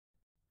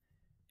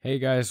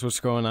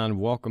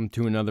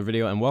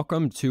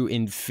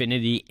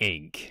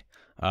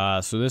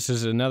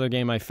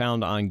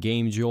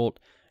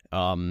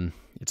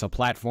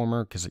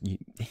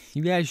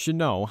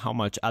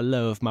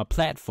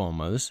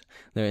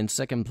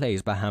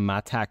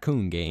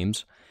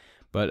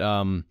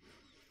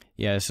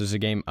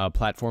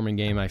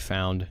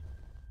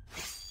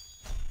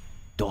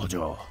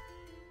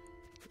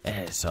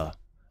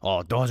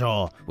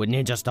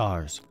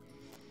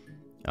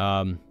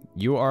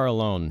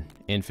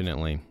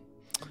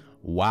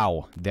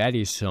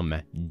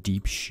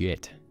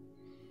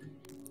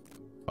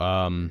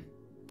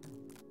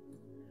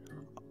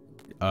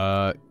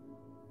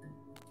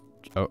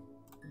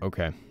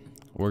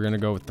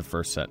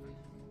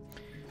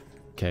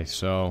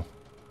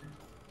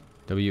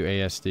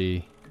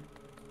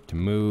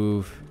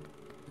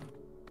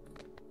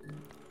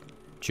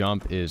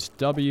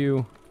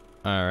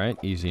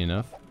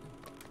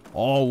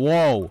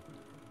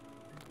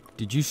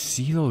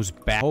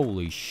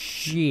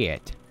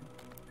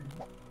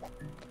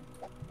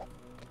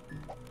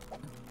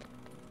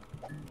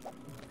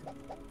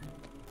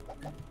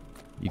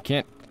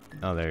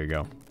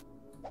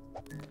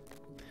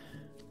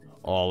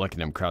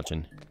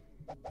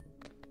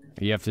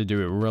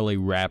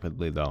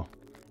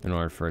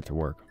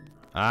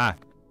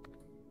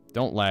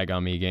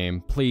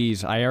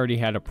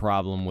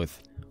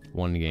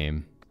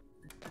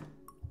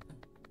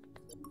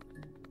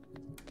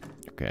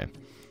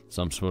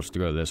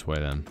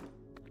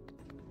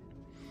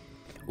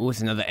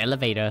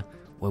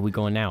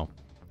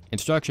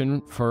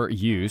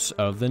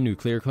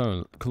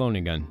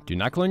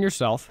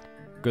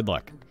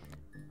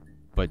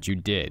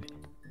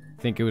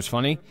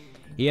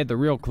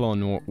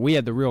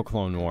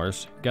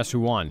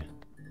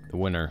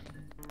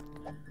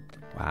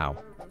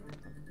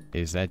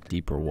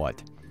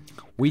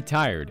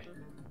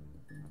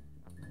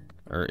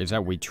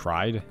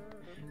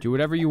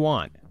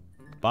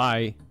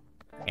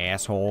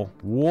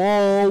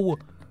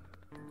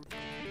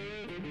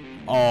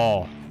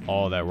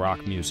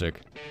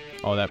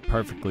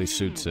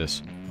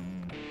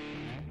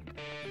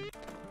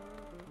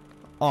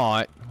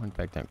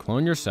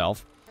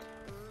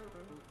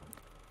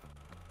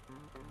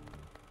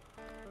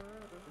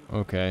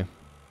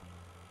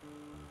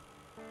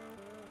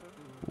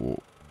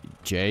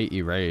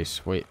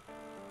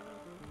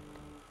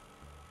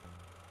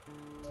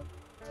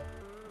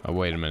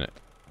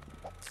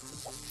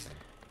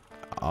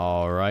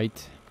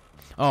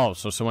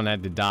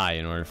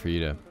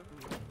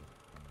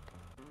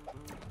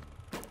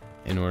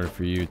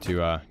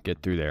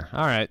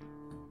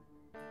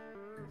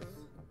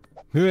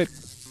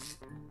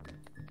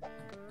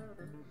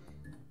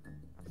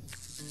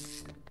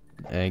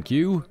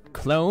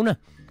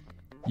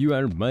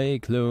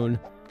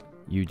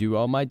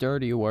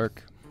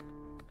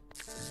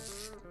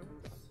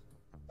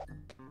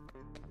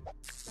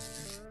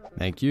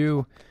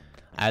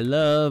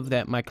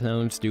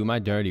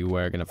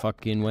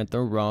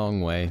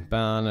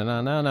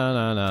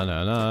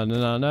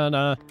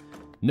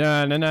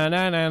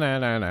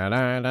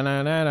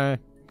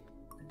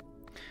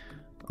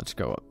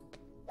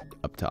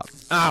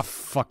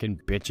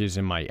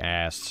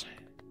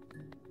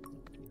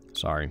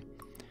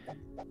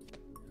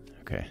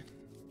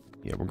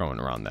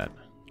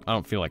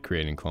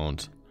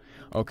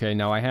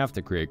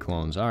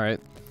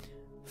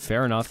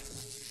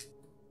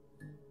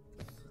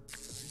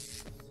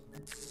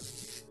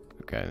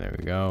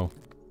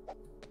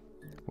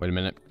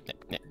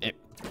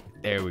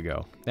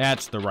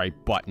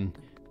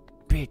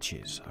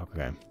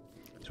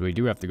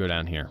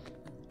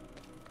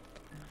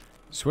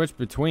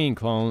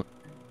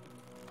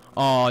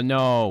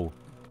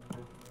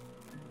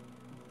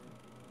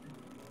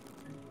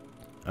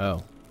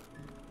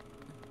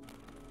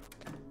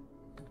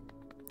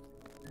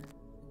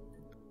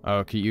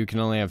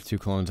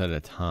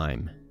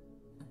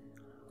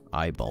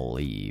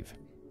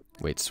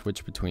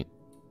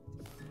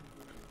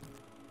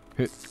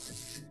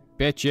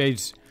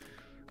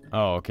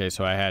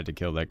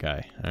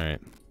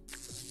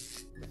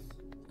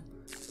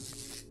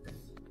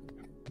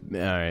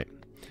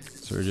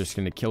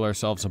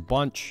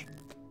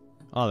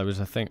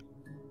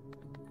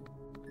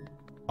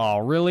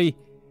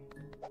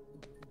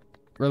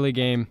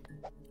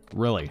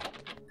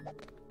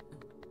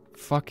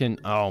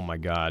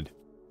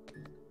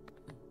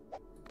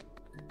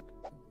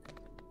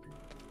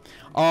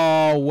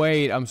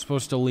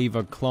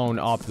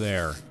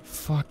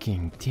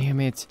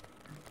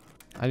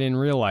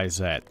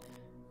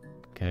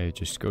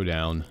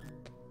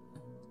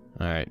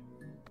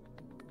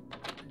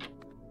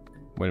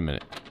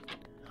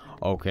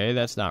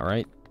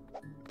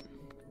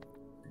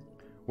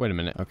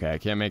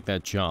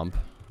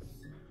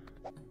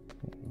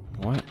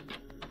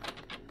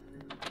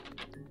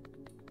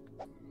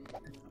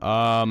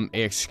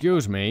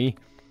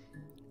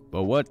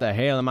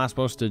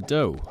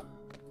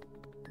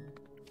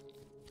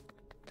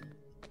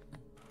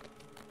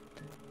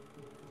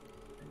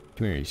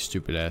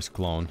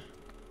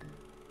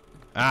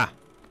Ah!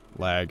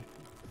 Lag.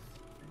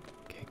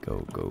 Okay,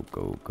 go, go,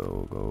 go,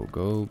 go, go,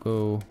 go,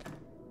 go.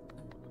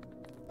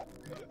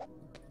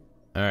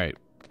 Alright.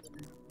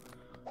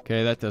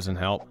 Okay, that doesn't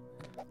help.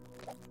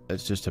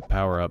 That's just a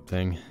power-up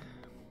thing.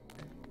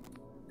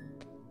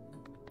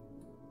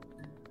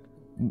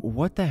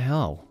 What the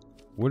hell?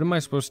 What am I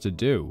supposed to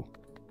do?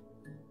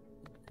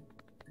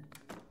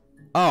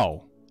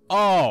 Oh!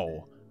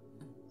 Oh!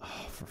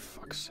 Oh, for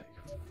fuck's sake.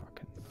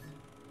 Fucking...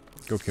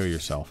 Go kill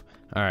yourself.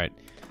 Alright.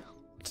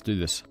 Let's do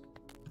this.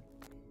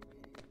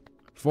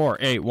 4,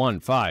 8, 1,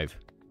 5,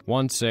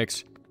 1,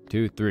 6,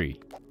 2, 3.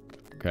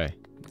 Okay.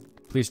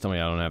 Please tell me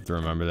I don't have to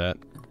remember that.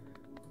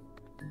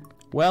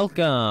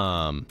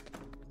 Welcome!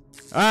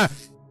 Ah!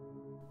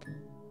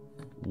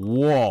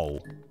 Whoa.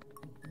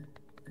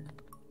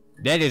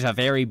 That is a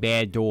very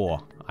bad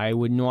door. I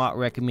would not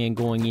recommend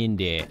going in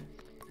there.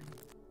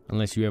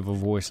 Unless you have a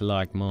voice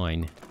like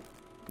mine.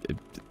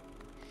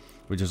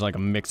 Which is like a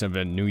mix of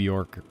a New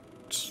Yorker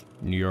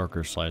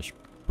slash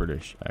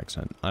British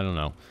accent. I don't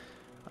know.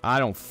 I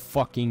don't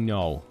fucking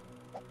know.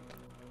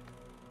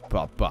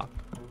 Bop bop.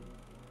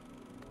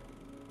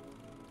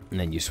 And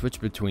then you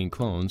switch between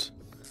clones.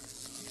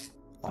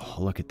 Oh,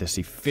 look at this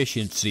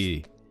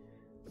efficiency.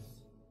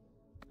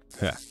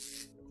 Huh.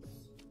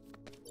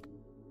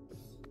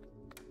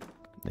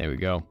 There we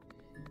go.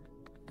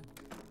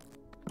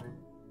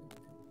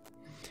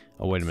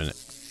 Oh, wait a minute.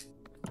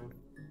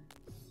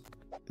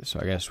 So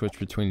I gotta switch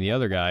between the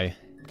other guy.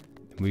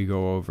 We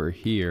go over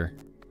here.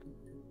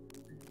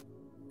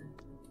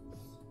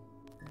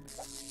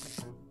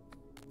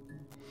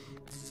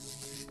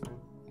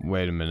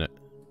 Wait a minute.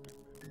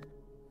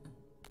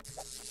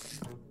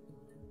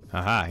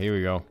 Haha, here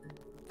we go.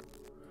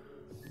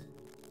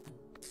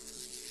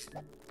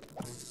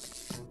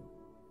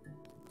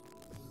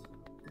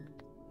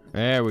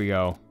 There we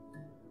go.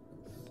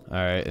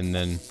 Alright, and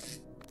then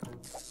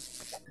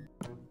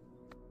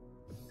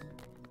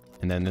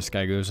this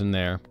guy goes in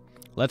there.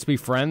 Let's be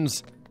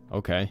friends.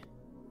 Okay.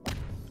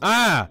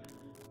 Ah!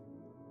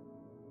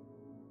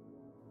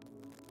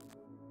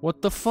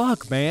 What the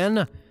fuck,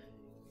 man?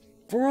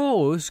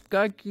 Bro, this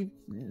guy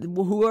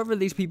whoever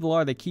these people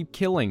are, they keep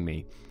killing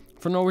me.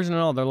 For no reason at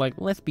all. They're like,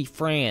 let's be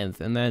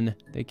friends, and then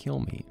they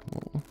kill me.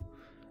 Oh,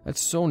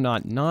 that's so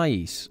not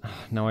nice.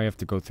 Now I have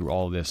to go through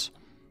all this.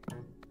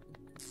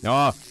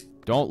 Ah,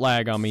 don't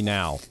lag on me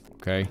now,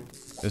 okay?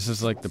 This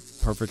is like the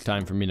perfect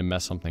time for me to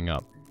mess something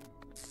up.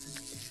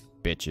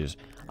 Bitches.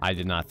 I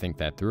did not think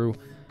that through.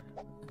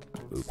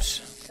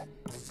 Oops.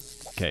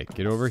 Okay,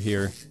 get over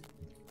here.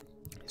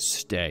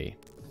 Stay.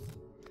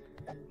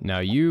 Now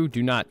you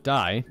do not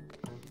die.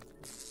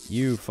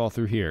 You fall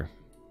through here.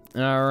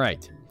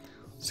 Alright.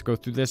 Let's go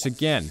through this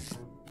again.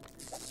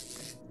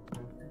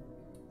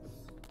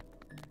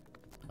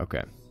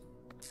 Okay.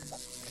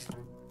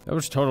 That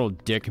was total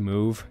dick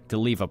move to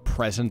leave a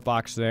present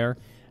box there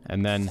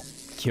and then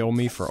kill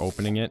me for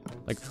opening it.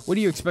 Like, what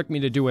do you expect me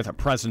to do with a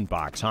present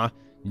box, huh?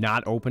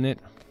 Not open it?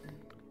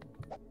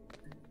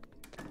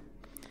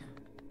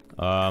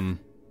 Okay.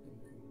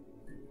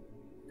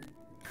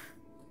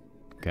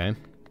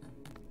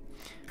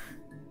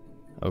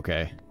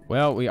 Okay.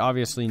 Well, we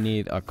obviously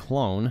need a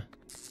clone.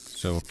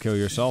 So, kill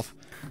yourself.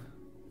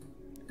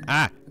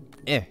 Ah!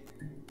 Eh!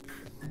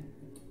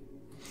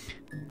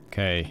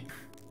 Okay.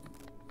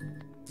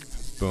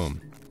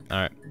 Boom.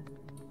 Alright.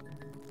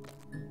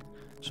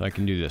 So I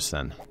can do this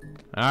then.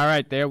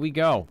 Alright, there we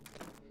go.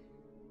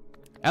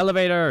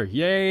 Elevator!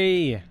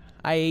 Yay!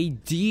 I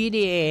did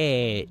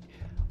it!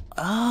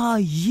 Ah,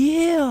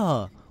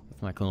 yeah!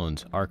 With my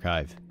clones.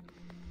 Archive.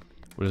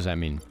 What does that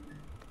mean?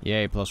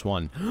 Yay,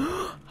 +1.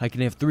 I can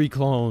have 3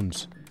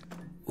 clones!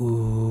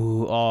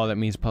 Ooh, oh, that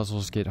means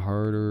puzzles get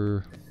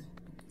harder.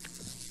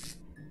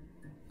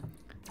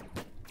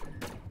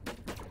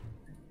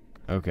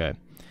 Okay.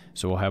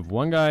 So we'll have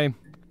one guy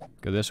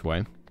go this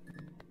way.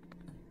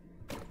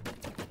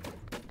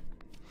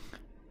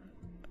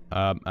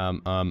 And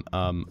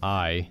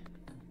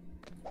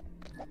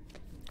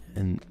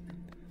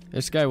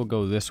this guy will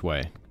go this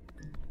way.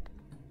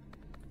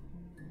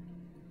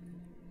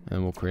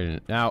 And we'll create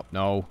an... Now,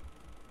 no.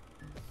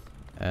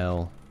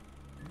 L.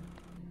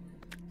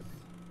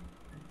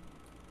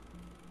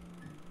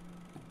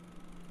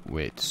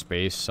 Wait,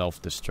 space,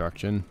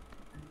 self-destruction.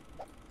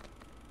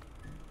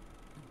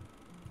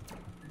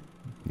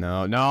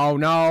 No, no,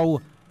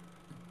 no!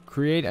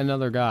 Create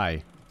another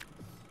guy.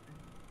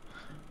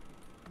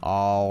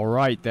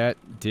 Alright, that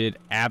did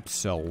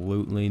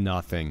absolutely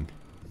nothing.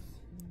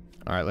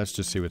 Alright, let's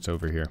just see what's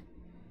over here.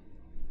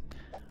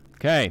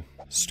 Okay,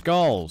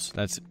 skulls.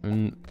 That's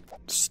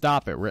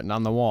stop it written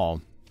on the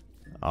wall.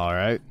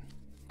 Alright.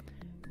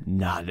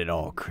 Not at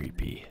all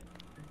creepy.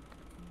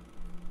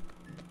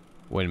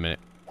 Wait a minute.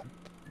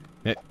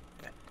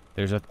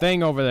 There's a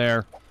thing over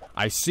there.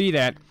 I see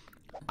that.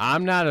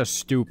 I'm not a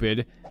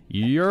stupid.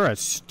 You're a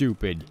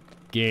stupid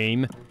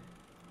game.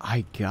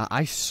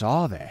 I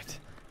saw that.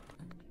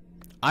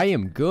 I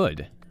am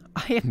good.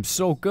 I am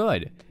so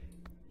good.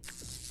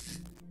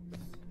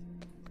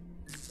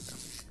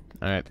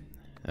 Alright.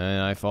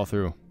 And I fall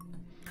through.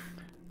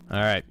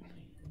 Alright.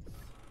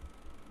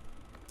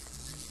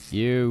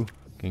 You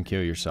can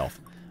kill yourself.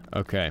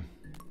 Okay.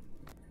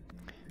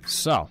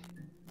 So.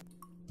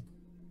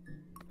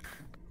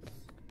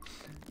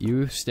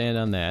 You stand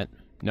on that.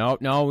 No,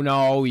 no,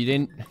 no, you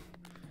didn't.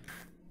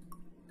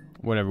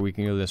 Whatever, we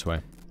can go this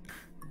way.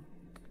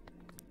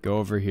 Go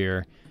over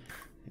here.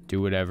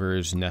 Do whatever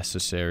is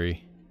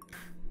necessary.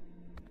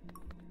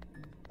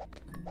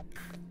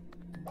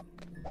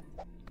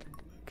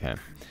 Okay.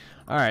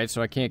 Alright,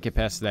 so I can't get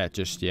past that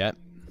just yet.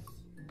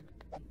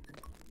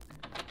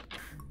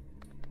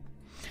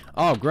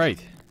 Oh,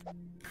 great.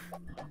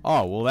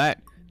 Oh, well that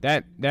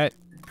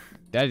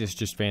is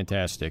just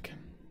fantastic.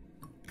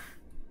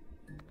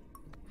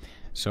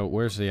 So,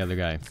 where's the other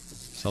guy?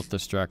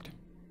 Self-destruct.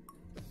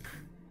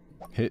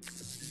 Hit.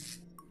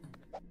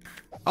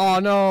 Oh,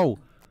 no!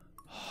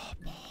 Oh,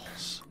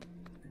 balls.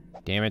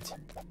 Damn it.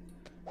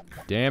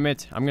 Damn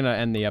it. I'm gonna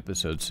end the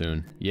episode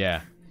soon.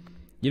 Yeah.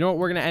 You know what?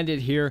 We're gonna end it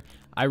here.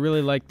 I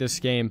really like this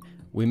game.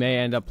 We may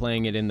end up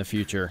playing it in the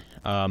future.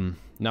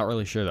 Not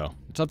really sure, though.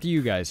 It's up to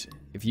you guys.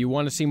 If you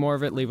want to see more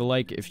of it, leave a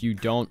like. If you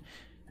don't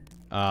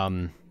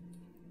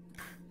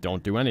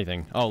do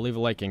anything. Oh, leave a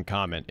like and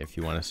comment if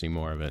you want to see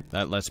more of it.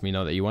 That lets me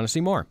know that you want to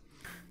see more.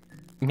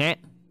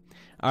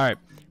 Alright.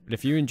 But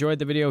if you enjoyed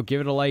the video,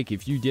 give it a like.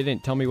 If you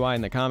didn't, tell me why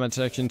in the comment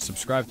section.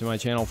 Subscribe to my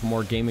channel for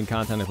more gaming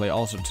content. I play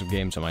all sorts of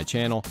games on my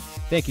channel.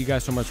 Thank you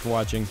guys so much for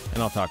watching,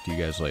 and I'll talk to you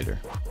guys later.